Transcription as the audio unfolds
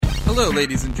Hello,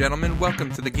 ladies and gentlemen.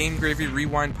 Welcome to the Game Gravy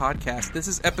Rewind podcast. This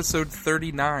is episode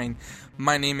 39.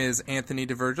 My name is Anthony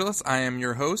DeVirgilis. I am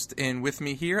your host, and with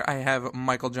me here I have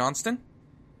Michael Johnston.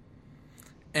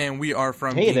 And we are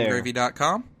from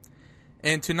GameGravy.com.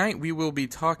 And tonight we will be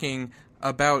talking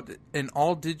about an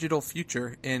all-digital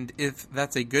future, and if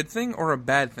that's a good thing or a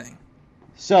bad thing.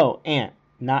 So, Ant,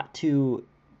 not to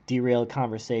derail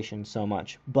conversation so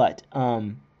much, but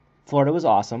Florida was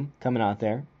awesome coming out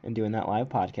there and doing that live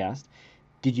podcast.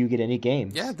 Did you get any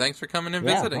games? Yeah, thanks for coming and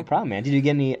visiting. No problem, man. Did you get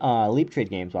any Leap Trade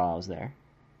games while I was there?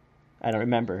 I don't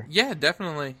remember. Yeah,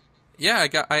 definitely. Yeah,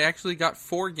 I actually got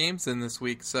 4 games in this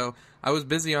week, so I was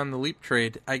busy on the Leap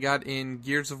Trade. I got in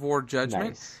Gears of War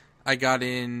Judgment. Nice. I got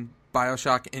in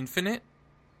BioShock Infinite.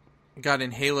 Got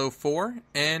in Halo 4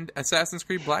 and Assassin's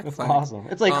Creed Black Flag. That's awesome.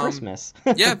 It's like Christmas.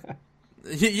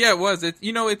 Yeah, it was.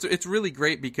 It's really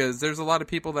great because there's a lot of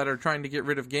people that are trying to get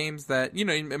rid of games that,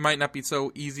 it might not be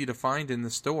so easy to find in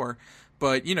the store.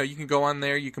 But, you can go on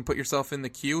there, you can put yourself in the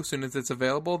queue. As soon as it's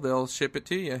available, they'll ship it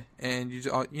to you. And, you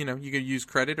can use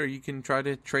credit or you can try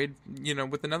to trade,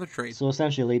 with another trade. So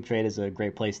essentially, Leap Trade is a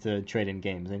great place to trade in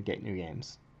games and get new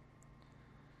games.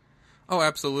 Oh,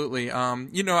 absolutely.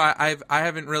 I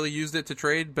haven't really used it to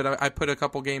trade, but I put a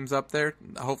couple games up there.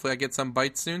 Hopefully I get some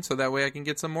bites soon, so that way I can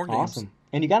get some more games. Awesome.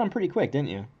 And you got them pretty quick, didn't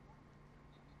you?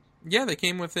 Yeah, they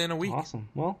came within a week. Awesome.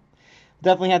 Well,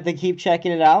 definitely have to keep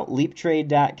checking it out,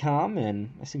 leaptrade.com,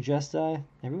 and I suggest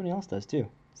everybody else does too.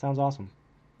 Sounds awesome.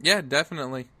 Yeah,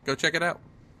 definitely. Go check it out.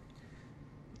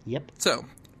 Yep. So,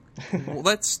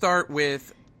 let's start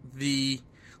with the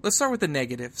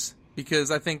negatives.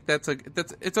 Because I think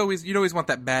it's always, you'd always want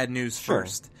that bad news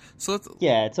first. So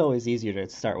it's always easier to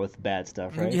start with bad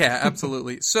stuff, right? Yeah,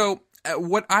 absolutely. So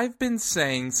what I've been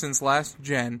saying since last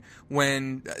gen,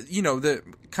 when the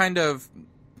kind of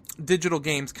digital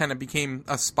games kind of became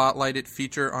a spotlighted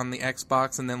feature on the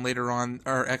Xbox, and then later on,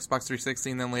 or Xbox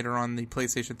 360, and then later on the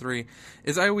PlayStation 3,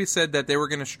 is I always said that they were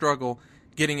going to struggle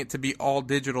getting it to be all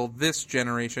digital this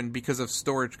generation because of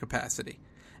storage capacity.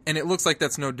 And it looks like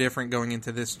that's no different going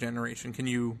into this generation. Can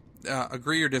you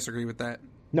agree or disagree with that?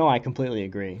 No, I completely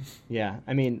agree. Yeah.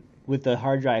 I mean, with the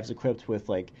hard drives equipped with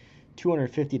like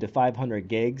 250 to 500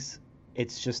 gigs,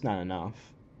 it's just not enough.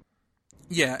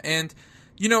 Yeah, and,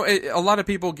 a lot of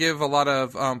people give a lot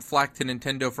of flack to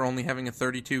Nintendo for only having a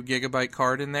 32 gigabyte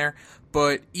card in there.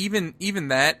 But even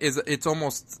that, it's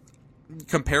almost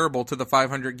comparable to the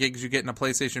 500 gigs you get in a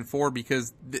PlayStation 4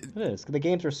 because it is. The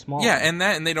games are small. Yeah, and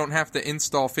they don't have to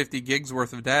install 50 gigs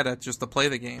worth of data just to play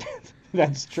the game.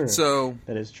 That's true. So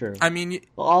that is true. I mean,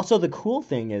 also the cool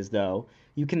thing is though,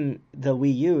 the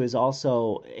Wii U is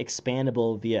also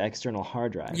expandable via external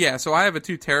hard drive. Yeah, so I have a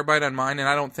 2 terabyte on mine, and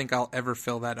I don't think I'll ever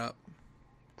fill that up.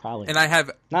 Probably. And I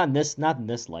have not in this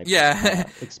life. Yeah,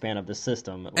 expand of the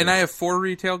system. And I have 4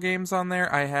 retail games on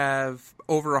there. I have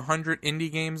over 100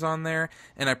 indie games on there,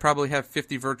 and I probably have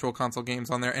 50 virtual console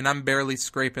games on there. And I'm barely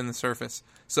scraping the surface.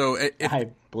 So I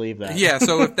believe that. Yeah.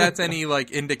 So if that's any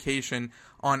indication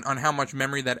on how much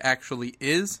memory that actually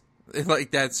is,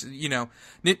 that's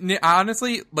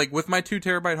honestly, with my 2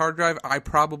 terabyte hard drive, I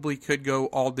probably could go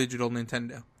all digital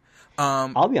Nintendo.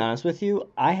 I'll be honest with you.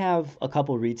 I have a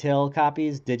couple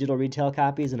digital retail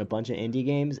copies, and a bunch of indie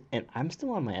games, and I'm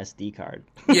still on my SD card.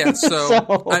 Yeah, so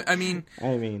I mean,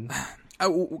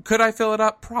 could I fill it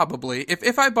up? Probably.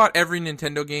 If I bought every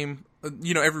Nintendo game,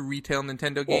 every retail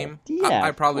Nintendo game,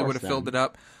 I probably would have filled it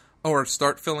up, or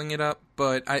start filling it up.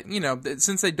 But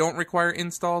since they don't require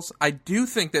installs, I do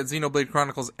think that Xenoblade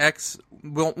Chronicles X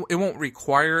won't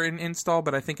require an install,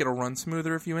 but I think it'll run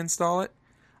smoother if you install it.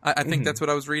 I think that's what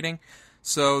I was reading.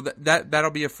 So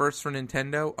that'll be a first for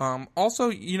Nintendo.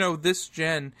 Also, this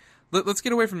gen, let's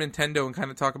get away from Nintendo and kind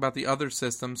of talk about the other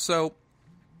systems. So,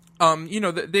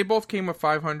 they both came with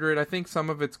 500. I think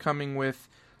some of it's coming with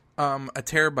a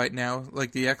terabyte now,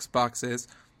 like the Xbox is.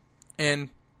 And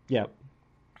yep.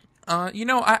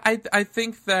 I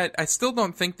think that I still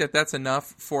don't think that that's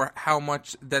enough for how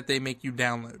much that they make you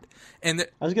download. And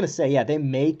I was gonna say, yeah, they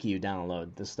make you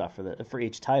download the stuff for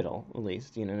each title, at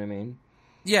least. You know what I mean?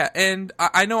 Yeah, and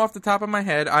I know off the top of my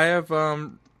head, I have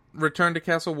Return to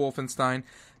Castle Wolfenstein.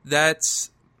 That's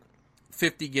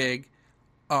 50 gig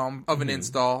of an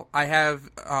install. I have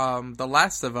The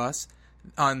Last of Us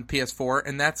on PS4,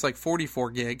 and that's 44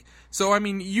 gig. So I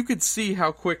mean, you could see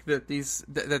how quick that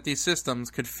these systems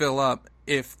could fill up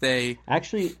if they...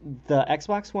 Actually, the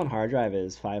Xbox One hard drive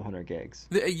is 500 gigs.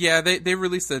 They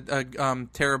released a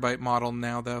terabyte model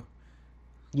now, though.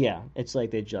 Yeah, it's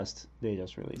like they just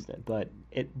released it, but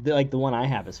the one I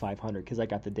have is 500 because I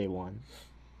got the day one.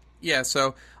 Yeah,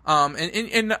 so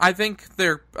and I think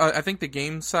I think the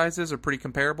game sizes are pretty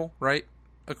comparable, right,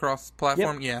 across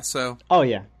platform. Yep. Yeah, so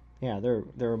yeah,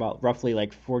 they're about roughly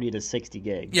like 40 to 60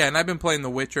 gigs. Yeah, and I've been playing The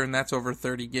Witcher, and that's over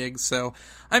 30 gigs. So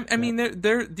I mean,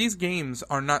 these games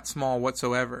are not small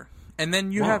whatsoever. And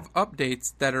then you have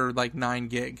updates that are like 9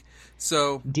 gig.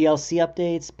 So DLC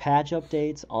updates, patch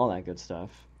updates, all that good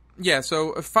stuff. Yeah,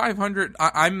 so 500.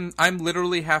 I'm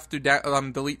literally have to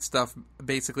delete stuff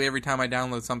basically every time I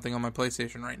download something on my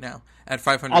PlayStation right now at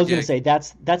 500. I was going to say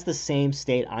that's the same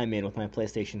state I'm in with my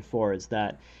PlayStation 4. Is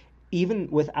that even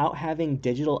without having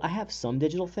digital, I have some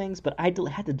digital things, but I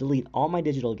had to delete all my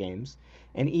digital games,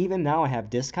 and even now I have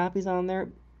disc copies on there.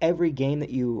 Every game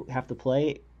that you have to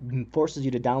play forces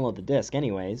you to download the disc,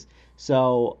 anyways.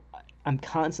 So I'm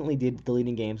constantly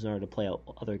deleting games in order to play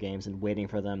other games and waiting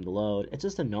for them to load. It's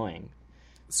just annoying.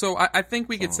 So I think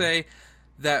we could say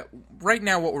that right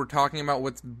now what we're talking about,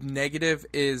 what's negative,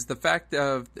 is the fact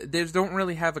of they don't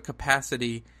really have a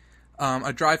capacity,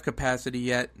 a drive capacity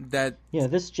yet.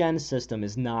 This gen system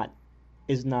is not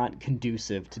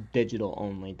conducive to digital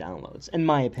only downloads, in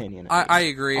my opinion. I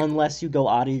agree. Unless you go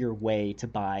out of your way to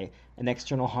buy an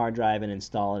external hard drive and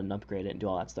install it and upgrade it and do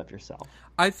all that stuff yourself.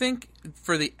 I think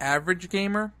for the average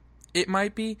gamer, it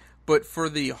might be, but for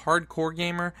the hardcore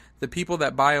gamer, the people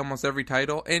that buy almost every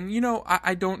title, and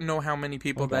I don't know how many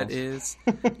people that is.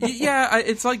 Yeah,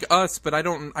 it's like us, but I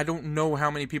don't know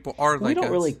how many people are like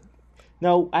us.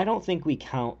 No, I don't think we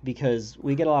count because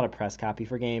we get a lot of press copy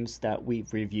for games that we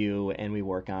review and we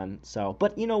work on. So,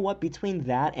 but you know what? Between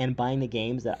that and buying the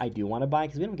games that I do want to buy,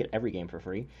 because we don't get every game for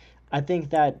free, I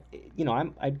think that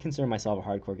I'd consider myself a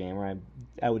hardcore gamer.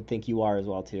 I would think you are as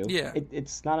well too. Yeah,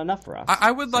 it's not enough for us.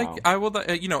 I would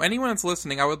anyone that's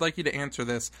listening, I would like you to answer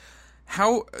this.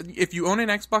 How, if you own an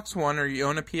Xbox One or you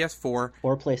own a PS4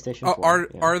 or PlayStation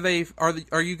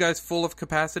 4, are you guys full of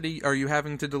capacity? Are you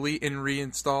having to delete and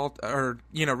reinstall or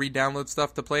re-download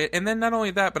stuff to play it? And then not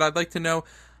only that, but I'd like to know,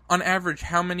 on average,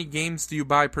 how many games do you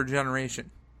buy per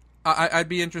generation? I'd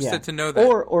be interested to know that.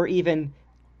 Or even,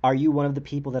 are you one of the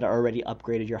people that already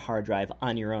upgraded your hard drive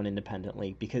on your own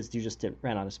independently because you just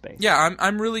ran out of space? Yeah,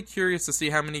 I'm really curious to see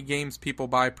how many games people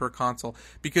buy per console,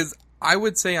 because I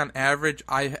would say on average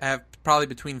I have probably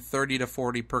between 30 to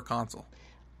 40 per console.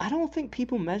 I don't think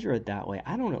people measure it that way.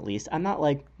 I don't, at least. I'm not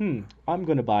like, I'm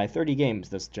going to buy 30 games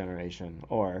this generation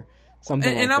or something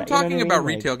like that. And I'm talking about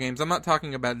retail games. I'm not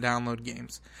talking about download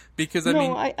games. Because,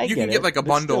 I you can get like a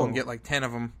bundle and get like 10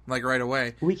 of them like right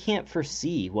away. We can't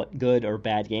foresee what good or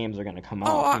bad games are going to come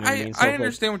out. I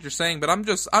understand what you're saying, but I'm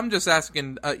just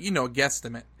asking, a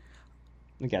guesstimate.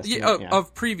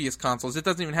 Of previous consoles. It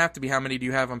doesn't even have to be how many do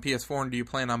you have on PS4 and do you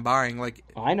plan on buying.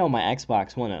 I know my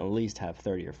Xbox One at least have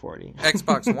 30 or 40.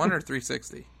 Xbox One or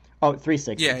 360? Oh,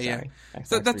 360. Yeah, sorry. Yeah.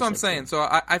 So that's what I'm saying. So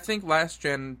I think last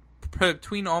gen,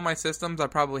 between all my systems, I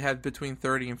probably had between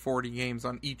 30 and 40 games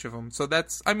on each of them. So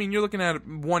that's, you're looking at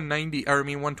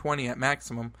 120 at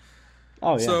maximum.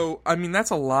 Oh, yeah. So, that's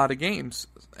a lot of games.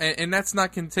 And that's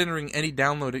not considering any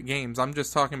downloaded games. I'm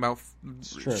just talking about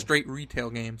straight retail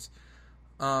games.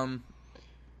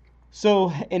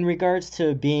 So, in regards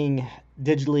to being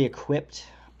digitally equipped,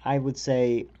 I would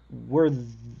say we're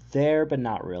there, but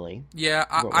not really. Yeah,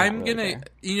 I'm gonna.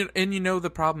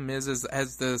 The problem is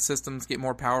as the systems get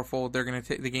more powerful, the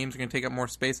games are gonna take up more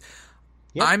space.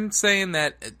 Yep. I'm saying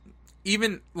that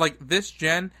even like this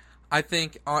gen, I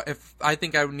think I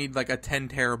would need like a 10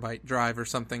 terabyte drive or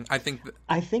something. I think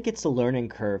it's a learning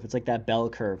curve. It's like that bell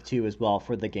curve too, as well,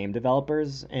 for the game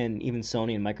developers and even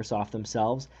Sony and Microsoft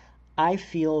themselves. I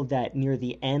feel that near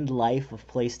the end life of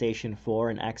PlayStation 4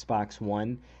 and Xbox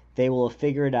One, they will have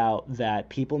figured out that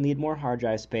people need more hard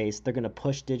drive space. They're going to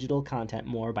push digital content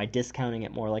more by discounting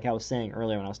it more, like I was saying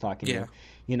earlier when I was talking to you.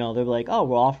 They're like, oh,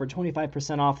 we'll offer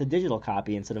 25% off the digital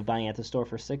copy instead of buying it at the store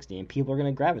for $60, and people are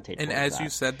going to gravitate towards that. And as you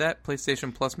said that,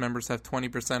 PlayStation Plus members have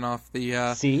 20% off the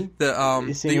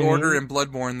the Order and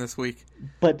Bloodborne this week.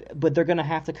 But they're going to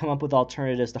have to come up with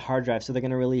alternatives to hard drives, so they're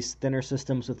going to release thinner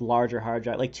systems with larger hard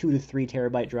drive, like 2 to 3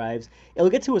 terabyte drives. It'll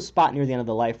get to a spot near the end of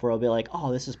the life where it'll be like,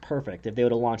 oh, this is perfect. If they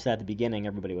would have launched that at the beginning,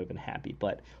 everybody would have been happy.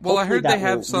 But I heard they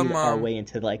have some our way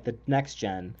into like the next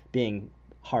gen being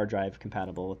hard drive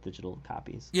compatible with digital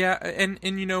copies. Yeah, and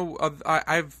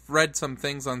I've read some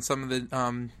things on some of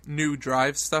the new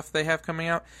drive stuff they have coming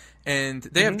out, and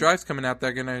they have drives coming out that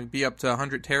are going to be up to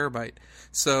 100 terabyte.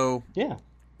 So yeah,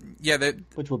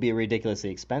 which will be ridiculously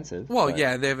expensive. Well,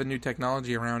 yeah, they have a new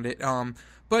technology around it.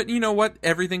 But you know what?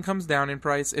 Everything comes down in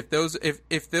price. If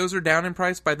those are down in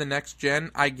price by the next gen,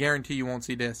 I guarantee you won't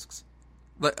see discs.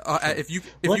 If you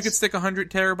could stick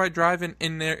 100 terabyte drive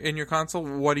in your console,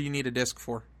 what do you need a disc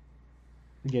for?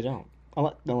 You don't.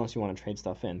 Unless you want to trade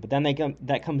stuff in. But then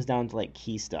that comes down to like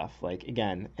key stuff. Like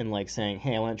again, and like saying,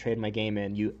 hey, I want to trade my game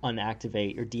in. You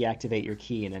unactivate or deactivate your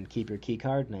key and then keep your key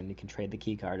card, and then you can trade the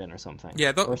key card in or something.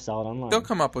 Yeah, or sell it online. They'll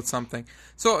come up with something.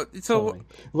 So totally.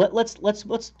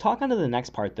 Let's talk onto the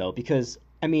next part though, because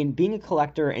I mean, being a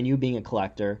collector and you being a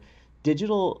collector,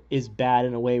 digital is bad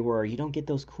in a way where you don't get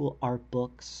those cool art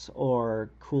books or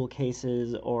cool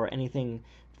cases or anything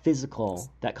physical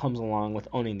that comes along with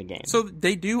owning the game. So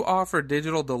they do offer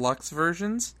digital deluxe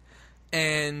versions,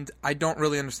 and I don't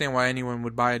really understand why anyone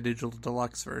would buy a digital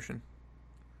deluxe version.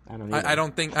 I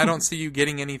don't see you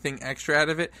getting anything extra out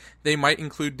of it. They might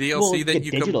include DLC that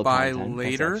you can buy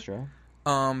later.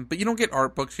 But you don't get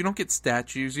art books, you don't get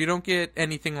statues, you don't get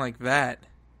anything like that.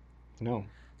 No.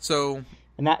 So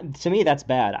and that, to me, that's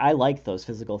bad. I like those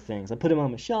physical things. I put them on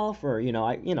my shelf, or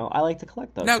I like to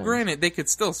collect those. Now, things. Granted, they could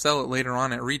still sell it later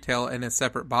on at retail in a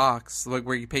separate box, like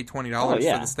where you pay $20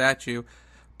 for the statue.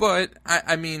 But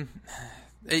I mean,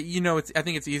 I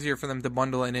think it's easier for them to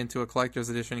bundle it into a collector's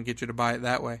edition and get you to buy it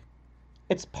that way.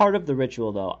 It's part of the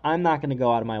ritual, though. I'm not going to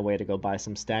go out of my way to go buy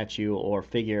some statue or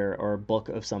figure or book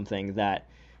of something that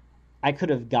I could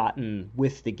have gotten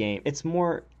with the game. It's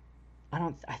more.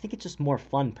 I think it's just more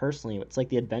fun personally. It's like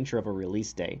the adventure of a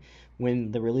release day.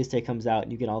 When the release day comes out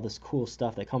and you get all this cool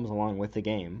stuff that comes along with the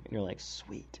game, and you're like,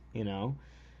 sweet,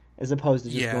 as opposed to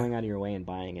just going out of your way and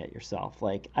buying it yourself.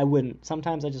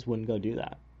 Sometimes I just wouldn't go do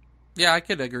that. Yeah, I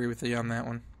could agree with you on that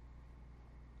one.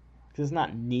 Because it's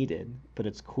not needed, but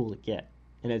it's cool to get.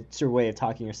 And it's your way of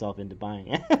talking yourself into buying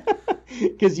it.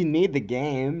 Because you need the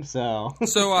game, so.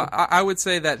 So I would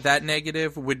say that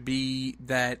negative would be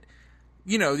that,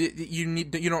 you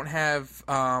don't have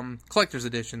collector's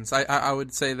editions. I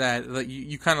would say that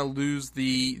you kind of lose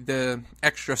the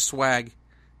extra swag.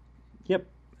 Yep.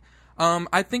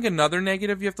 I think another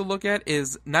negative you have to look at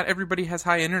is not everybody has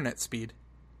high internet speed.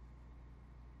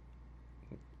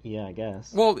 Yeah, I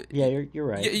guess. Well, yeah, you're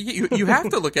right. You have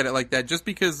to look at it like that. Just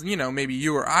because maybe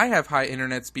you or I have high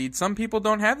internet speed, some people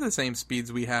don't have the same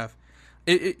speeds we have.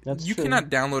 That's you true. Cannot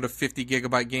download a 50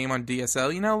 gigabyte game on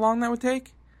DSL. You know how long that would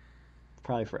take?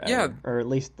 Probably forever. Yeah, or at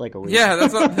least like a week. Yeah,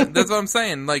 that's what I'm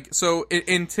saying. So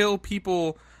until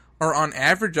people are on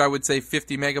average, I would say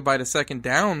 50 megabyte a second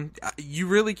down, you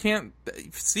really can't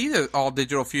see the all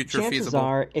digital future feasible. Chances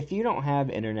are, if you don't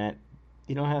have internet,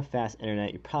 you don't have fast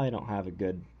internet, you probably don't have a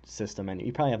good system, and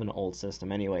you probably have an old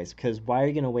system anyways, because why are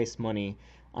you going to waste money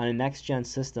on a next-gen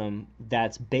system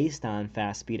that's based on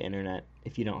fast-speed internet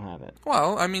if you don't have it?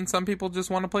 Well, I mean, some people just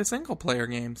want to play single-player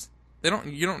games.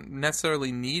 You don't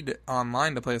necessarily need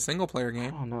online to play a single-player game.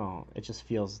 I don't know. It just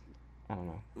feels, I don't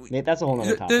know. That's a whole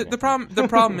other topic. The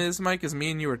problem is, Mike, is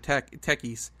me and you are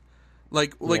techies.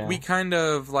 We kind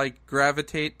of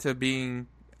gravitate to being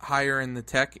higher in the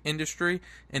tech industry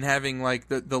and having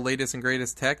the latest and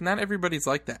greatest tech. Not everybody's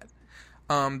like that.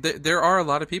 There are a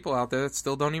lot of people out there that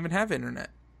still don't even have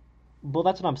internet. Well,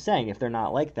 that's what I'm saying. If they're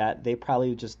not like that, they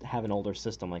probably just have an older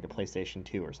system like a PlayStation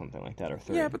 2 or something like that, or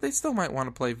 3. Yeah, but they still might want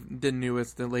to play the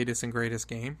latest and greatest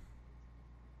game.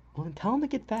 Well, then tell them to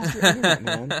get faster internet,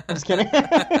 man. I'm just kidding.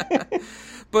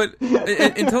 But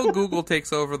until Google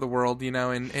takes over the world,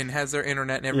 and has their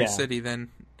internet in every city,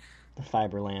 then the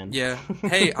fiber land. Yeah.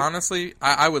 Hey, honestly,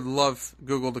 I would love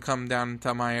Google to come down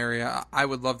to my area. I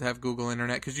would love to have Google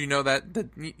Internet because that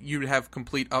you'd have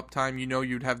complete uptime.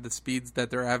 You'd have the speeds that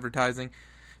they're advertising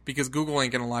because Google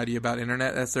ain't going to lie to you about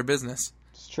Internet. That's their business.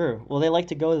 It's true. Well, they like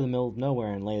to go to the middle of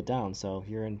nowhere and lay it down, so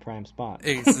you're in prime spot.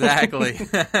 Exactly.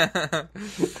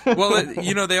 Well,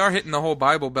 they are hitting the whole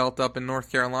Bible Belt up in North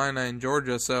Carolina and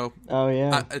Georgia, so oh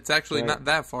yeah, it's actually not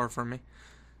that far from me.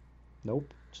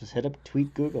 Nope. Just hit up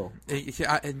Tweet Google. Dude,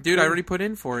 I already put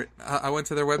in for it. I went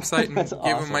to their website and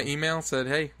gave them my email, said,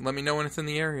 hey, let me know when it's in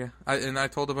the area. And I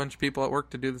told a bunch of people at work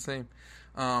to do the same.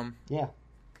 Yeah.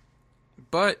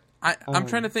 But I'm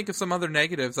trying to think of some other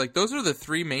negatives. Those are the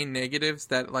three main negatives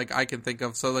that I can think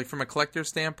of. So from a collector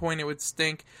standpoint, it would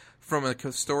stink. From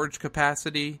a storage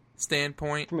capacity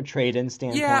standpoint. From a trade-in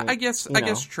standpoint. Yeah, I guess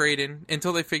trade-in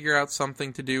until they figure out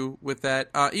something to do with that.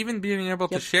 Even being able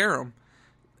to share them.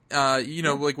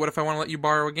 What if I want to let you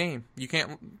borrow a game? You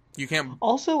can't.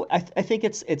 Also, I think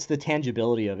it's the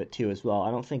tangibility of it too as well.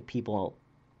 I don't think people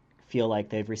feel like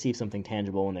they've received something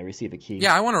tangible when they receive a key.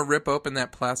 Yeah, I want to rip open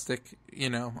that plastic,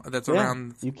 that's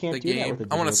around you can't the do game. That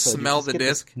with a I want to smell the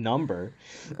disc number.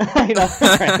 I know,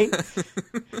 right?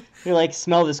 You're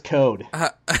smell this code.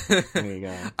 There you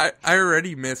go. I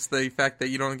already miss the fact that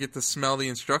you don't get to smell the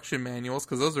instruction manuals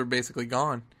because those are basically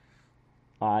gone.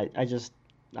 I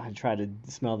try to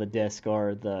smell the disc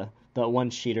or the one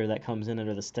sheeter that comes in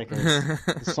under the stickers.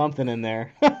 There's something in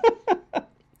there.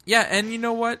 Yeah, and you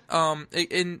know what?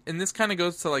 And this kind of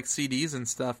goes to like CDs and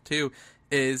stuff too.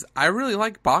 Is I really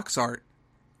like box art.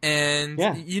 And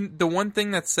the one thing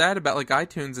that's sad about like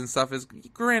iTunes and stuff is,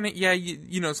 granted,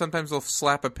 you know, sometimes they'll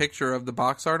slap a picture of the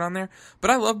box art on there, but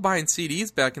I love buying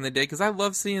CDs back in the day because I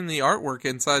love seeing the artwork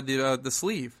inside the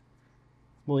sleeve.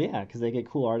 Well, yeah, because they get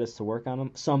cool artists to work on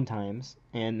them sometimes,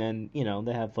 and then you know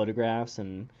they have photographs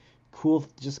and cool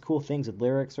things with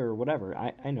lyrics or whatever.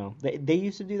 I know they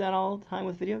used to do that all the time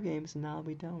with video games, and now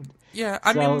we don't. Yeah,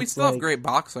 I mean we still have great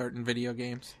box art in video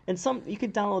games. And some you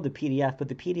could download the PDF, but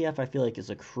the PDF I feel like is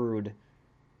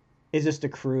just a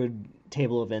crude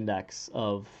table of index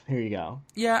of here you go.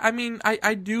 Yeah, I mean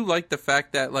I do like the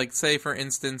fact that, like, say for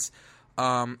instance,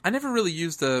 I never really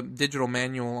used a digital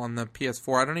manual on the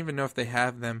PS4. I don't even know if they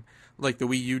have them like the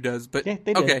Wii U does. But yeah,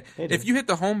 they do. Okay, they do. If you hit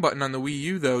the home button on the Wii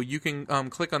U, though, you can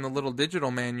click on the little digital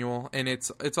manual, and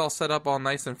it's all set up all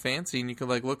nice and fancy, and you can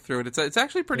like look through it. It's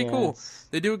actually pretty cool.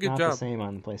 They do a good job. Not the same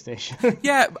on PlayStation.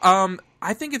 Yeah,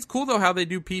 I think it's cool though how they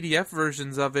do PDF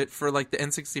versions of it for like the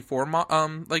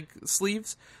N64 like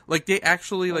sleeves. Like they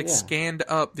actually scanned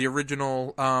up the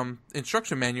original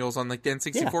instruction manuals on like the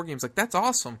N64 games. Like that's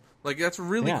awesome. Like that's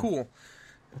really cool.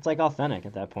 It's like authentic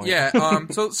at that point. Yeah.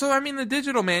 So I mean, the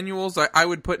digital manuals I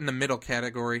would put in the middle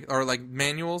category, or like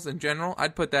manuals in general.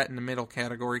 I'd put that in the middle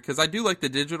category because I do like the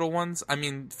digital ones. I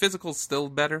mean, physical's still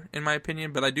better in my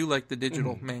opinion, but I do like the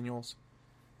digital manuals.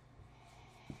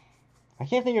 I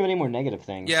can't think of any more negative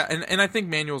things. Yeah, and I think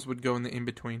manuals would go in the in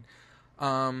between.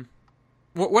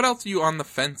 What else are you on the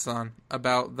fence on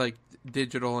about like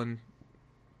digital and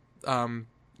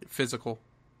physical?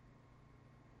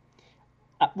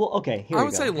 Well, okay, I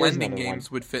would say lending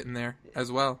games would fit in there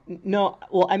as well. No,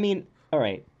 well, I mean, all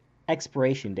right,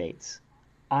 expiration dates.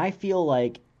 I feel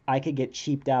like I could get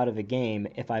cheaped out of a game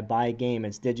if I buy a game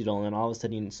that's digital, and then all of a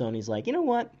sudden Sony's like, you know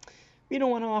what? We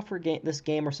don't want to offer this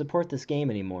game or support this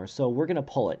game anymore, so we're going to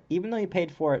pull it. Even though you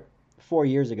paid for it 4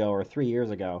 years ago or 3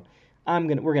 years ago,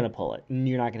 we're going to pull it, and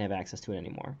you're not going to have access to it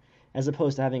anymore. As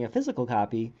opposed to having a physical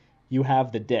copy, you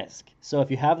have the disc. So if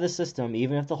you have the system,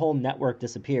 even if the whole network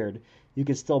disappeared, you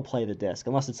could still play the disc,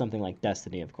 unless it's something like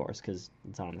Destiny, of course, because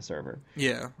it's on the server.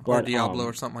 Yeah, or Diablo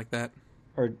or something like that.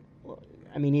 Or,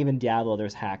 I mean, even Diablo,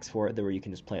 there's hacks for it where you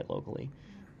can just play it locally.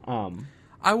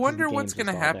 I wonder what's going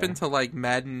to happen to, like,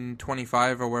 Madden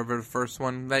 25 or whatever the first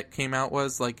one that came out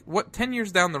was. Like, 10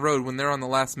 years down the road when they're on the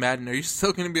last Madden, are you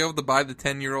still going to be able to buy the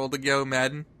 10-year-old ago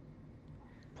Madden?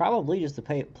 Probably just to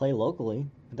play locally.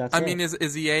 I mean,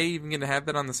 is EA even going to have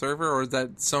that on the server, or is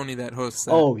that Sony that hosts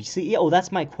that? Oh, you see,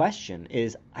 that's my question.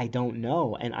 Is I don't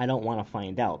know, and I don't want to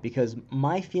find out because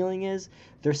my feeling is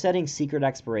they're setting secret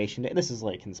expiration. This is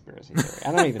like conspiracy theory.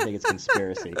 I don't even think it's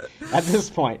conspiracy at this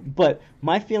point. But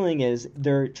my feeling is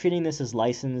they're treating this as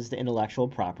licensed intellectual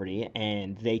property,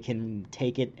 and they can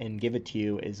take it and give it to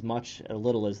you as much or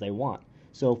little as they want.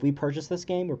 So if we purchase this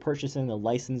game, we're purchasing the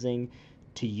licensing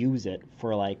to use it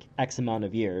for like X amount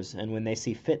of years, and when they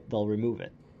see fit, they'll remove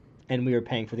it. And we are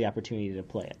paying for the opportunity to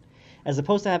play it. As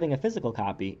opposed to having a physical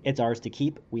copy, it's ours to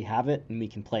keep, we have it, and we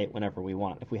can play it whenever we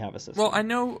want if we have a system. Well, I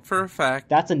know for a fact...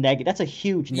 That's a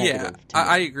huge negative to me.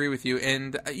 I agree with you.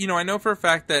 And, I know for a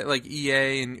fact that like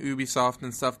EA and Ubisoft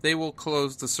and stuff, they will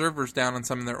close the servers down on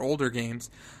some of their older games.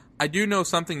 I do know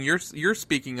something you're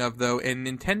speaking of, though, and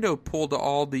Nintendo pulled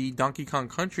all the Donkey Kong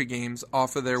Country games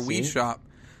off of their Wii shop.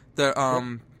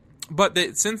 But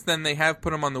since then they have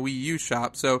put them on the Wii U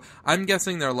shop, so I'm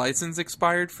guessing their license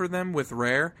expired for them with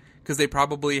Rare, because they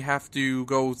probably have to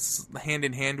go hand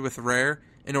in hand with Rare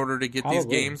in order to get these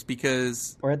games,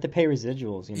 because... Or have to pay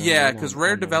residuals, Yeah, because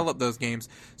Rare developed those games,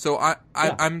 so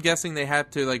I'm guessing they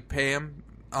had to like pay them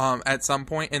at some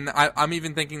point, and I'm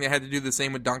even thinking they had to do the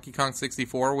same with Donkey Kong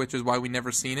 64, which is why we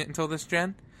never seen it until this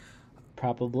gen.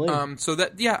 Probably. So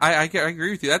that I agree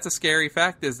with you. That's a scary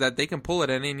fact, is that they can pull it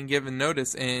at any given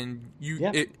notice, and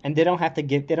and they don't have to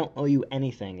they don't owe you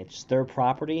anything. It's their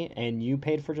property, and you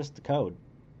paid for just the code.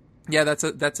 Yeah, that's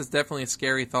definitely a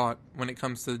scary thought when it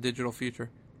comes to the digital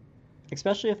future.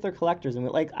 Especially if they're collectors, and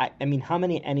I mean, how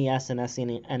many NES and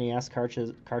SNES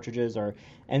cartridges or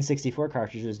N64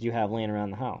 cartridges do you have laying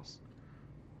around the house?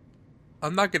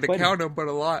 I'm not going to count them, but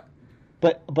a lot.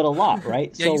 But a lot,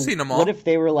 right? Yeah, you've seen them all. What if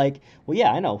they were like, well,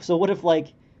 yeah, I know. So what if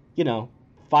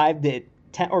 5 to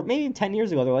 10, or maybe 10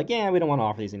 years ago, they're like, yeah, we don't want to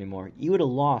offer these anymore. You would have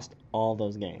lost all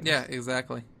those games. Yeah,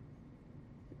 exactly.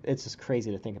 It's just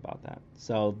crazy to think about that.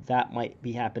 So that might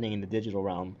be happening in the digital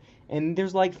realm. And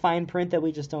there's like fine print that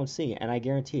we just don't see. And I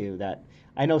guarantee you that,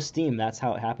 I know Steam, that's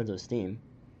how it happens with Steam.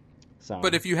 So.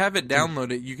 But if you have it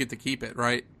downloaded, you get to keep it,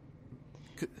 right?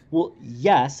 Well,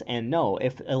 yes and no.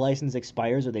 If a license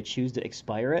expires or they choose to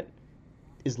expire it,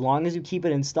 as long as you keep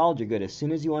it installed, you're good. As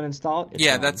soon as you uninstall it,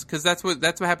 it's gone. that's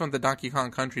what happened with the Donkey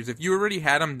Kong Countries. If you already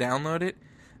had them downloaded,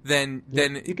 then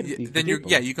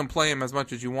you can play them as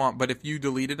much as you want. But if you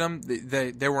deleted them,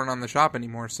 they weren't on the shop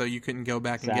anymore, so you couldn't go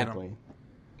back and get them.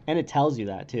 And it tells you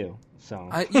that too. So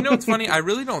it's funny. I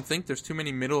really don't think there's too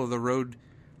many middle of the road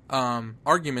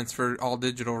arguments for all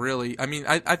digital. Really, I mean,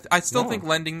 I still think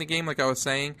lending the game, like I was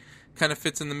saying, kind of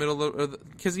fits in the middle of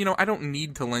because I don't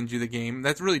need to lend you the game.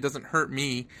 That really doesn't hurt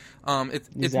me.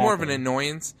 It's more of an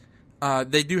annoyance.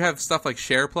 They do have stuff like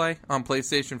SharePlay on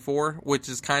PlayStation 4, which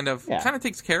is kind of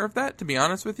takes care of that, to be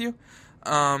honest with you.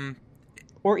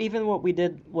 Or even what we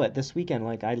did this weekend.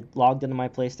 Like, I logged into my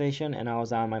PlayStation and I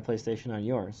was on my PlayStation on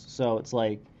yours. So it's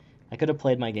like I could have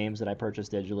played my games that I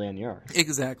purchased digitally on yours.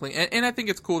 Exactly, and I think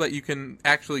it's cool that you can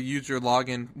actually use your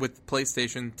login with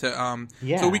PlayStation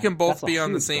to so we can both be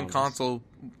on the same console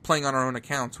playing on our own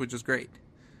accounts, which is great.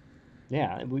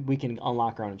 Yeah, we can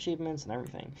unlock our own achievements and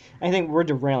everything. I think we're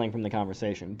derailing from the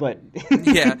conversation, but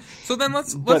yeah. So then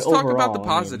let's talk about the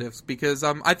positives, because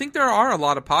I think there are a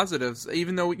lot of positives,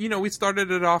 even though we started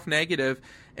it off negative,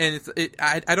 and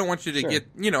I don't want you to get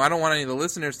I don't want any of the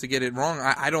listeners to get it wrong.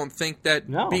 I don't think that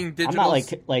being digital. I'm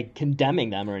not like condemning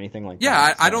them or anything like that.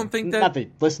 Yeah, I don't think that. Not the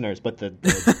listeners, but the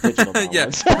digital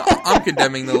downloads. Yeah, I'm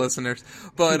condemning the listeners,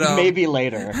 but maybe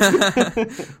later.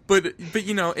 but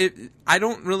I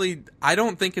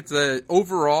don't think it's a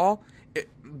overall.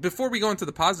 Before we go into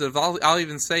the positive, I'll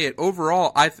even say it.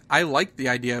 Overall, I like the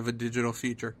idea of a digital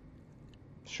feature.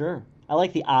 Sure, I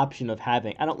like the option of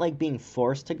having. I don't like being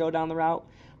forced to go down the route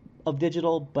of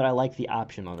digital, but I like the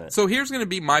option of it. So here's going to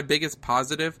be my biggest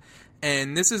positive,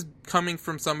 and this is coming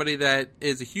from somebody that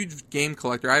is a huge game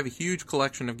collector. I have a huge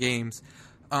collection of games.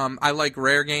 I like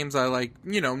rare games. I like,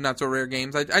 not so rare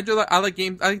games. I like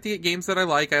games. I like to get games that I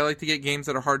like. I like to get games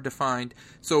that are hard to find.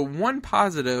 So one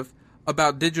positive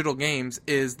about digital games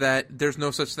is that there's no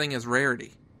such thing as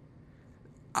rarity.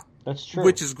 That's true.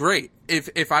 Which is great.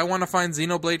 If I want to find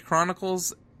Xenoblade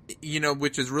Chronicles,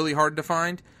 which is really hard to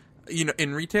find,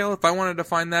 in retail, if I wanted to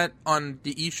find that on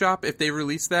the eShop, if they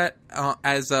release that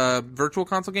as a virtual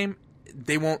console game,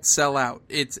 they won't sell out.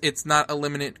 It's not a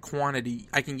limited quantity.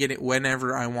 I can get it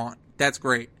whenever I want. That's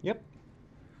great. Yep.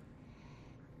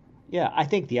 Yeah, I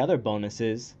think the other bonus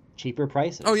is cheaper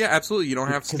prices. Oh yeah, absolutely. You don't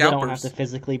have scalpers. They don't have to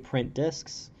physically print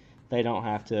discs. They don't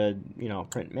have to,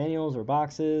 print manuals or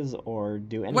boxes or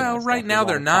do anything. Well, right now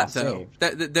they're not, though.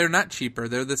 They're not cheaper.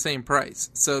 They're the same price.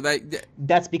 So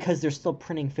that's because they're still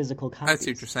printing physical copies. I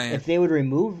see what you're saying. If they would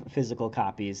remove physical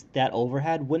copies, that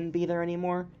overhead wouldn't be there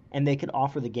anymore, and they could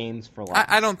offer the games for less.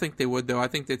 I don't think they would, though. I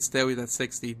think they'd stay with that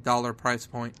 $60 price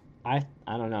point. I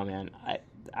don't know, man.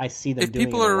 I see them doing it a lot.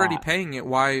 If people are already paying it,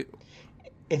 why...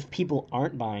 If people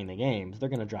aren't buying the games, they're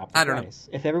going to drop the price.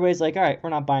 If everybody's like, all right,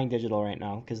 we're not buying digital right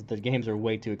now because the games are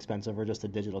way too expensive or just a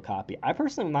digital copy. I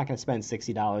personally am not going to spend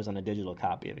 $60 on a digital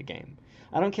copy of a game.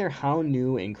 I don't care how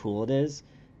new and cool it is.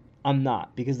 I'm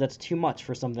not, because that's too much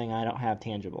for something I don't have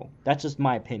tangible. That's just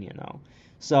my opinion, though.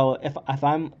 So if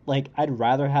I'm like, I'd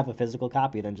rather have a physical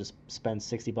copy than just spend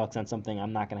 $60 on something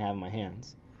I'm not going to have in my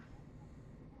hands.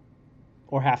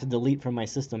 Or have to delete from my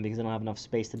system because I don't have enough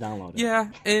space to download it.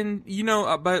 Yeah, and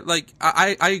but like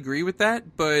I agree with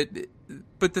that, but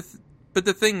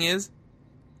the thing is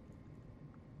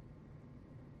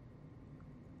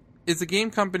the game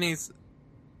companies,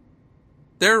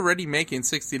 they're already making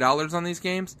 $60 on these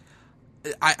games.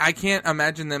 I can't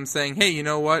imagine them saying, hey, you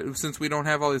know what, since we don't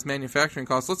have all these manufacturing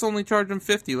costs, let's only charge them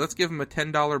 $50. Let's give them a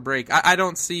 $10 break. I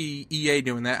don't see EA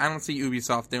doing that. I don't see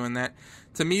Ubisoft doing that.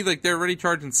 To me, like, they're already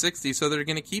charging $60, so they're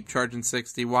going to keep charging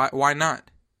 $60. Why not?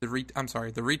 The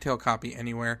retail copy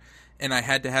anywhere, and I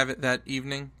had to have it that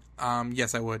evening.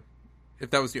 Yes, I would. If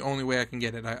that was the only way I can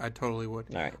get it, I totally would.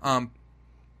 All right.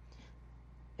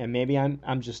 And maybe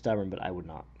I'm just stubborn, but I would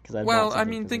not.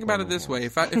 Think about it this way: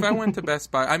 if I went to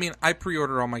Best Buy, I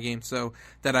pre-order all my games so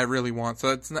that I really want, so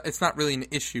it's not really an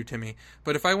issue to me.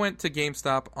 But if I went to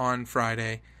GameStop on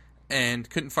Friday and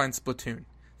couldn't find Splatoon,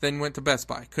 then went to Best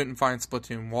Buy, couldn't find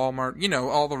Splatoon, Walmart,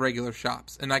 all the regular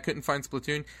shops, and I couldn't find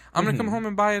Splatoon, I'm gonna come home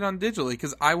and buy it on digitally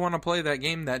because I want to play that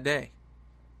game that day.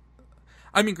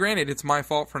 Granted, it's my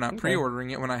fault for not pre-ordering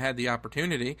it when I had the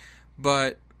opportunity,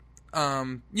 but.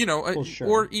 Sure.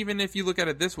 Or even if you look at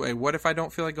it this way, what if I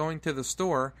don't feel like going to the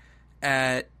store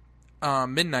at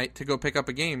midnight to go pick up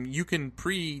a game? You can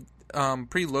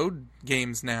preload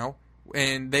games now,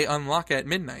 and they unlock at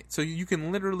midnight, so you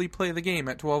can literally play the game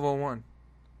at 12:01.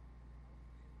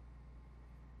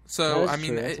 So that's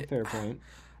a fair point.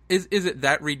 Is it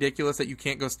that ridiculous that you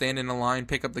can't go stand in a line,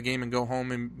 pick up the game, and go home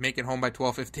and make it home by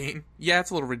 12:15? Yeah,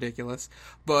 it's a little ridiculous,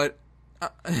 but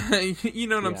You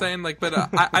know what I'm saying? Like, but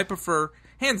I prefer,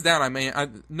 hands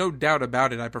down, no doubt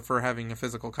about it, I prefer having a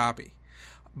physical copy.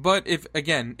 But if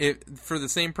for the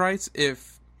same price,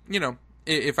 if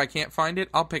I can't find it,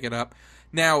 I'll pick it up.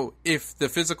 Now, if the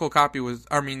digital copy was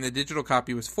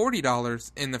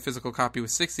 $40 and the physical copy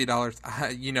was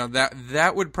 $60,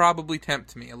 that would probably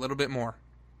tempt me a little bit more.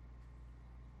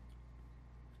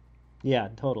 Yeah,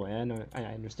 totally. I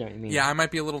understand what you mean. Yeah, I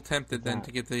might be a little tempted then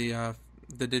to get the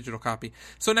digital copy.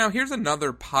 So now here's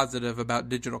another positive about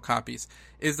digital copies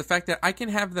is the fact that I can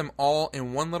have them all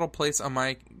in one little place on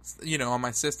my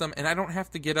system, and I don't have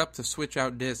to get up to switch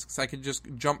out discs. I could just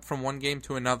jump from one game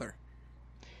to another.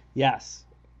 Yes.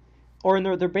 Or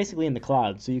they're basically in the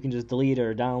cloud, so you can just delete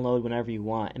or download whenever you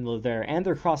want, and they're there. And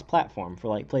they're cross-platform for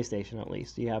like PlayStation at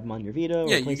least. You have them on your Vita.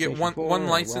 Yeah, or you get one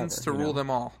license to rule them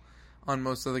all on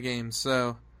most of the games.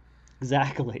 So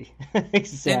exactly.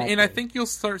 Exactly. And I think you'll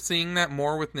start seeing that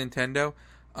more with Nintendo.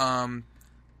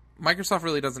 Microsoft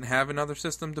really doesn't have another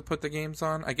system to put the games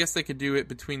on. I guess they could do it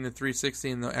between the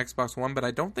 360 and the Xbox One, but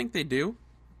I don't think they do.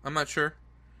 I'm not sure.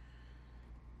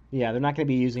 Yeah, they're not going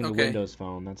to be using the Windows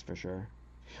Phone, that's for sure.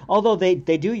 Although they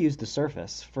do use the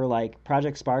Surface for like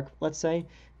Project Spark, let's say,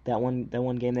 that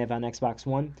one game they have on Xbox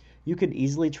One. You could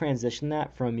easily transition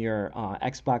that from your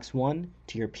Xbox One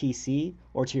to your PC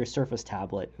or to your Surface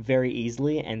tablet very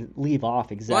easily and leave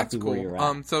off exactly where you're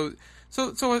at. So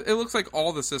it looks like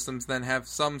all the systems then have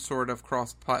some sort of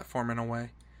cross-platform in a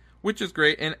way, which is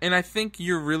great. And I think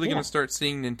you're really going to start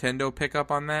seeing Nintendo pick up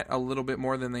on that a little bit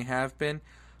more than they have been.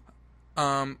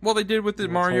 Well, they did with the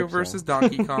Mario vs.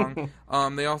 Donkey Kong.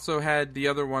 They also had the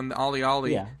other one, the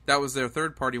Ollie. Yeah. That was their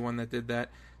third-party one that did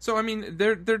that. So, I mean,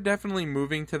 they're definitely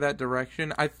moving to that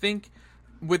direction. I think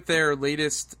with their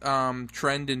latest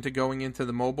trend into going into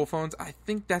the mobile phones, I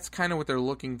think that's kind of what they're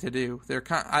looking to do.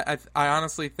 I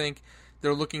honestly think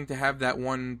they're looking to have that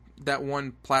one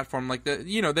platform, like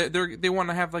they want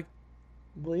to have like.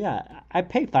 Well, yeah, I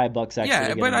pay $5 extra.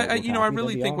 Yeah, but I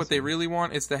really think what they really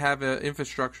want is to have an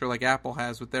infrastructure like Apple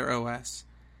has with their OS.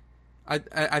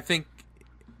 I think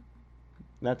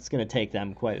that's going to take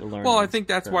them quite a learning. Well, I think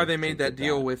that's why they made that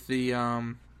deal with the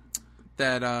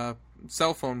that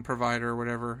cell phone provider or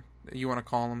whatever you want to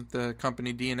call them, the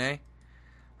company DNA.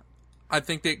 I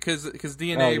think that because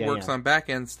DNA works on back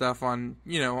end stuff on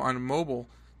mobile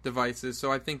devices,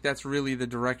 so I think that's really the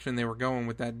direction they were going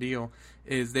with that deal.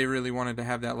 Is they really wanted to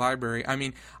have that library. I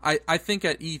mean, I think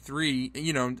at E3,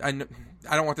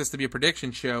 I don't want this to be a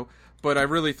prediction show, but I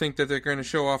really think that they're going to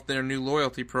show off their new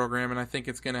loyalty program, and I think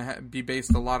it's going to be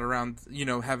based a lot around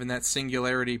having that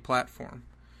Singularity platform.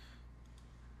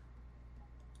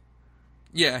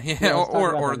 Yeah,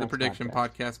 or the prediction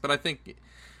podcast. But I think,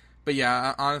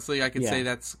 honestly, I could say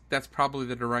that's probably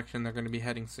the direction they're going to be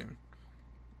heading soon.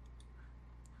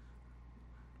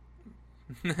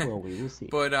 Well, we will see.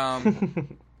 But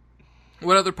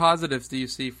what other positives do you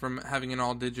see from having an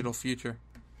all-digital future?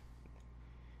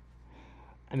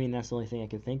 I mean, that's the only thing I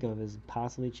could think of is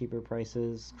possibly cheaper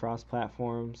prices,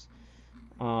 cross-platforms,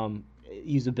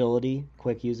 usability,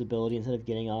 quick usability instead of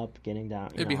getting up, getting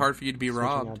down. It'd be hard for you to be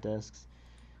robbed. Out discs.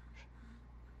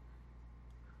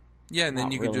 Yeah, and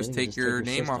then you could just take your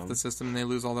name off the system and they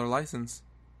lose all their license.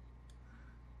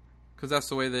 Because that's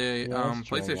the way the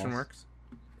PlayStation works.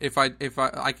 If I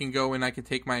can go and I can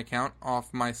take my account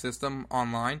off my system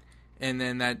online, and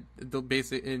then that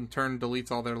basically in turn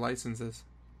deletes all their licenses.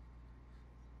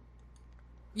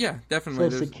 Yeah, definitely.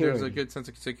 There's a good sense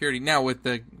of security. Now with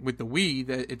the Wii,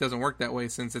 that it doesn't work that way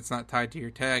since it's not tied to your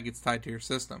tag; it's tied to your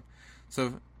system.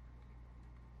 So.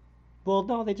 Well,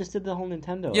 no, they just did the whole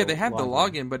Nintendo. Yeah, they have the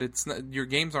login, but it's not, your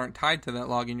games aren't tied to that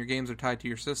login. Your games are tied to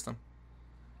your system.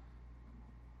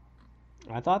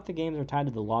 I thought the games are tied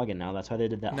to the login now. That's why they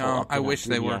did that. No, I wish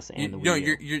they were.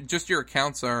 Your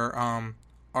accounts are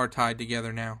tied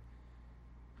together now.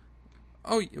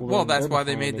 Oh, well that's why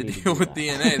they made the deal with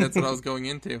DNA. That's what I was going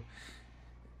into.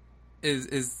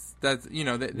 Is that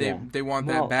they want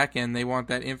that back end, they want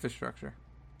that infrastructure.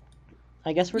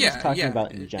 I guess we're just talking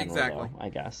about in general, though, I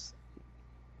guess.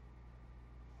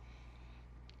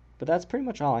 But that's pretty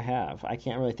much all I have. I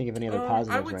can't really think of any other positives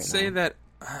right now. I would say that.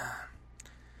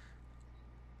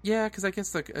 Yeah, because I guess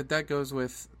that goes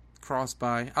with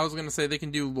cross-buy. I was going to say they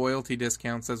can do loyalty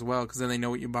discounts as well, because then they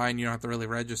know what you buy and you don't have to really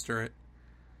register it.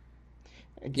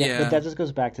 Yeah, but that just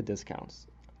goes back to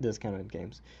discounted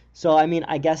games. So, I mean,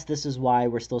 I guess this is why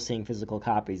we're still seeing physical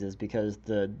copies, is because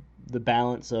the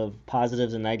balance of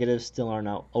positives and negatives still aren't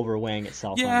overweighing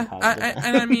itself on the positives.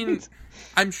 And I mean,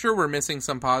 I'm sure we're missing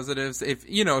some positives. If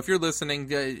you're listening,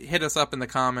 hit us up in the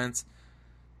comments.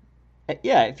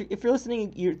 Yeah, if you're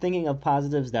listening, you're thinking of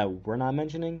positives that we're not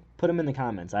mentioning, put them in the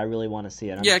comments. I really want to see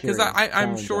it. Yeah, because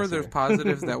I'm sure there's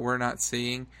positives that we're not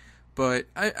seeing. But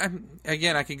I'm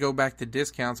again, I could go back to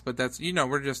discounts, but that's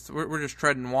we're just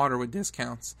treading water with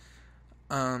discounts.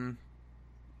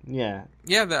 Yeah.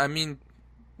 I mean,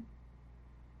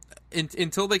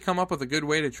 until they come up with a good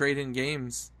way to trade in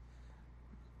games.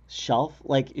 Shelf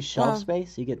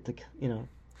space, you get to you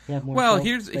have more.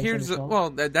 Well,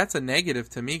 that's a negative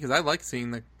to me because I like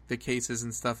seeing the cases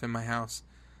and stuff in my house.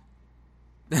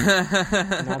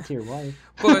 Not to your wife,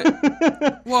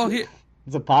 but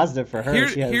it's a positive for her.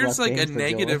 Here's like a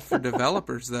negative for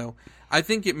developers, though. I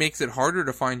think it makes it harder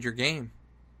to find your game.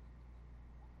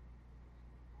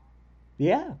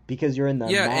 Yeah, because you're in the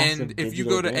and if you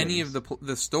go to games. any of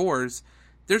the stores,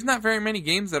 there's not very many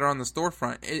games that are on the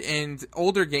storefront, and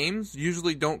older games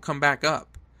usually don't come back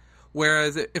up.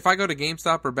 Whereas if I go to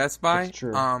GameStop or Best Buy,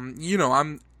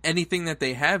 anything that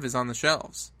they have is on the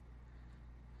shelves.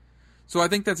 So I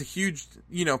think that's a huge,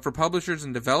 for publishers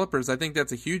and developers, I think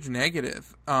that's a huge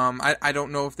negative. I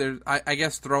don't know if there's, I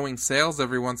guess throwing sales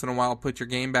every once in a while put your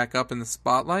game back up in the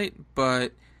spotlight,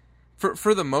 but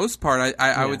for the most part,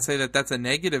 I would say that that's a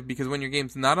negative because when your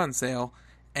game's not on sale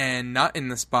and not in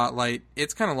the spotlight,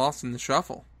 it's kind of lost in the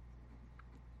shuffle.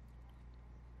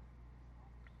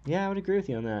 Yeah, I would agree with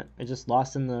you on that. It's just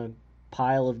lost in the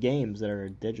pile of games that are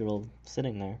digital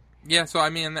sitting there. Yeah, so I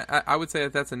mean, I would say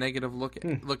that that's a negative look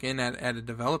in at a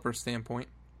developer standpoint.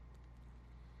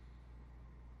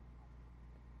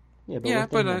 Yeah,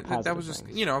 but that was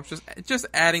just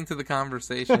adding to the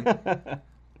conversation.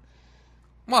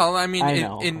 Well, I mean,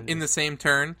 in the same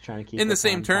turn,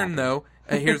 though,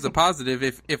 here's the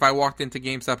positive. If I walked into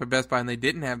GameStop or Best Buy and they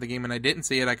didn't have the game and I didn't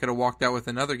see it, I could have walked out with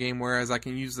another game. Whereas I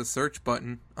can use the search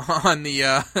button on the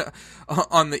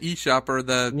on the eShop or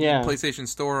the PlayStation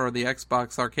Store or the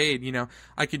Xbox Arcade.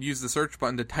 I could use the search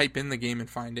button to type in the game and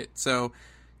find it. So,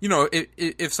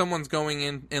 if someone's going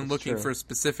in and looking for a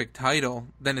specific title,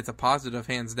 then it's a positive,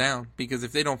 hands down. Because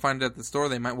if they don't find it at the store,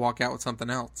 they might walk out with something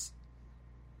else.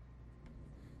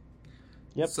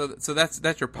 Yep. So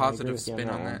that's your positive spin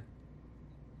on that.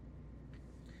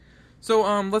 So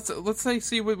let's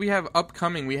see what we have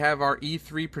upcoming. We have our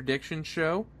E3 prediction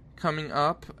show coming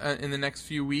up in the next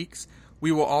few weeks.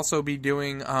 We will also be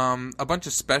doing a bunch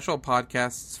of special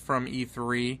podcasts from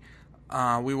E3.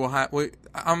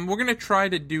 We're going to try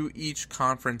to do each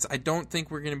conference. I don't think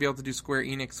we're going to be able to do Square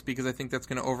Enix because I think that's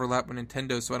going to overlap with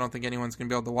Nintendo, so I don't think anyone's going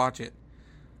to be able to watch it.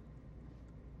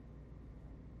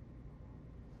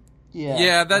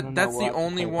 Yeah, that's the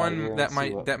only one that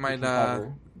might not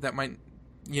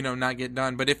get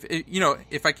done. But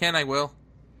if I can, I will.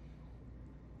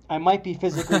 I might be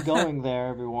physically going there,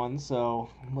 everyone, so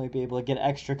I might be able to get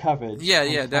extra coverage.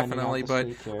 Yeah, definitely. But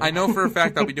I know for a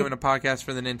fact I'll be doing a podcast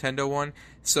for the Nintendo one.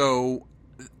 So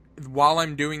while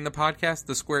I'm doing the podcast,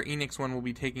 the Square Enix one will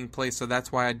be taking place. So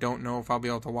that's why I don't know if I'll be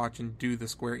able to watch and do the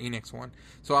Square Enix one.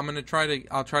 So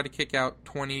I'll try to kick out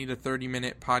 20 to 30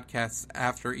 minute podcasts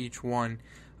after each one.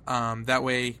 That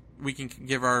way we can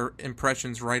give our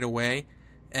impressions right away.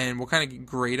 And we'll kind of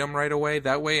grade them right away.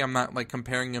 That way I'm not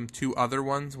comparing them to other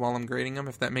ones while I'm grading them,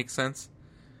 if that makes sense.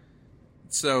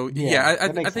 So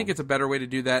I think it's a better way to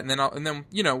do that. And then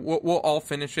we'll all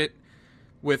finish it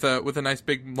with a nice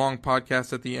big long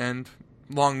podcast at the end.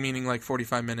 Long meaning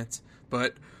 45 minutes.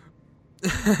 But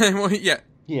well, yeah,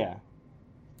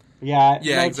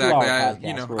 exactly.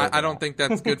 I don't think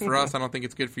that's good for us. I don't think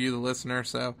it's good for you, the listener.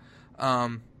 So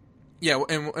and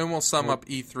we'll sum up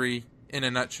E3 in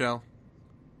a nutshell.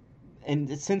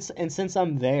 And since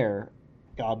I'm there,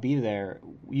 I'll be there.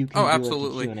 You can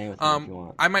absolutely. A Q&A with me if you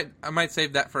want. I might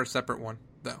save that for a separate one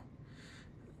though.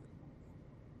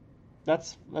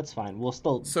 That's fine. We'll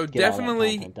still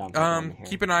definitely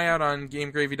keep an eye out on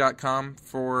GameGravy.com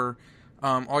for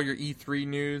all your E3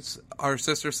 news. Our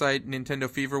sister site, Nintendo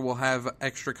Fever, will have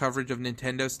extra coverage of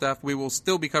Nintendo stuff. We will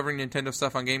still be covering Nintendo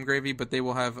stuff on Game Gravy, but they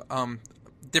will have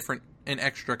different and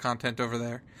extra content over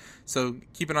there. So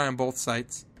keep an eye on both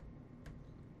sites.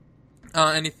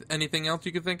 Anything else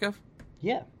you could think of?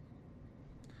 Yeah.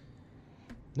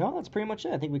 No, that's pretty much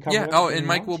it. I think we covered everything. Oh, and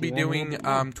Mike will be doing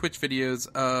Twitch videos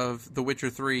of The Witcher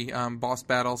 3 boss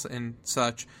battles and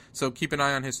such. So keep an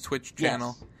eye on his Twitch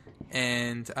channel.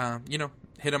 Yes. And,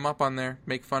 hit him up on there.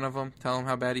 Make fun of him. Tell him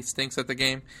how bad he stinks at the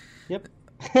game. Yep.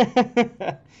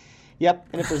 Yep.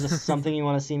 And if there's something you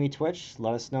want to see me Twitch,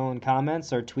 let us know in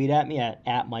comments or tweet at me at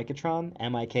Miketron,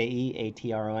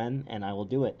 Mikeatron, and I will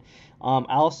do it. I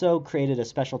also created a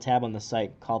special tab on the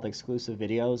site called Exclusive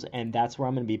Videos, and that's where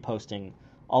I'm going to be posting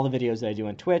all the videos that I do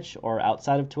on Twitch or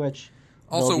outside of Twitch.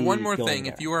 Also, one more thing.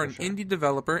 If you are an indie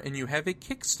developer and you have a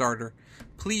Kickstarter,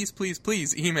 please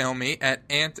email me at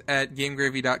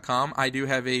ant@gamegravy.com. I do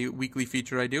have a weekly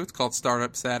feature I do. It's called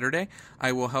Startup Saturday.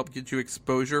 I will help get you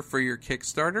exposure for your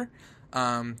Kickstarter.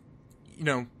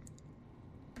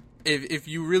 If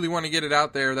you really want to get it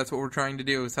out there, that's what we're trying to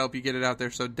do, is help you get it out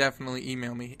there. So definitely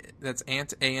email me. That's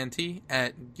ant, A-N-T,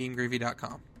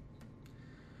 @gamegravy.com.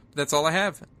 That's all I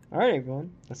have. All right,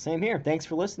 everyone. The same here. Thanks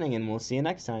for listening, and we'll see you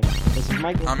next time. This is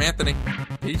Michael. I'm Anthony.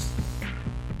 Peace.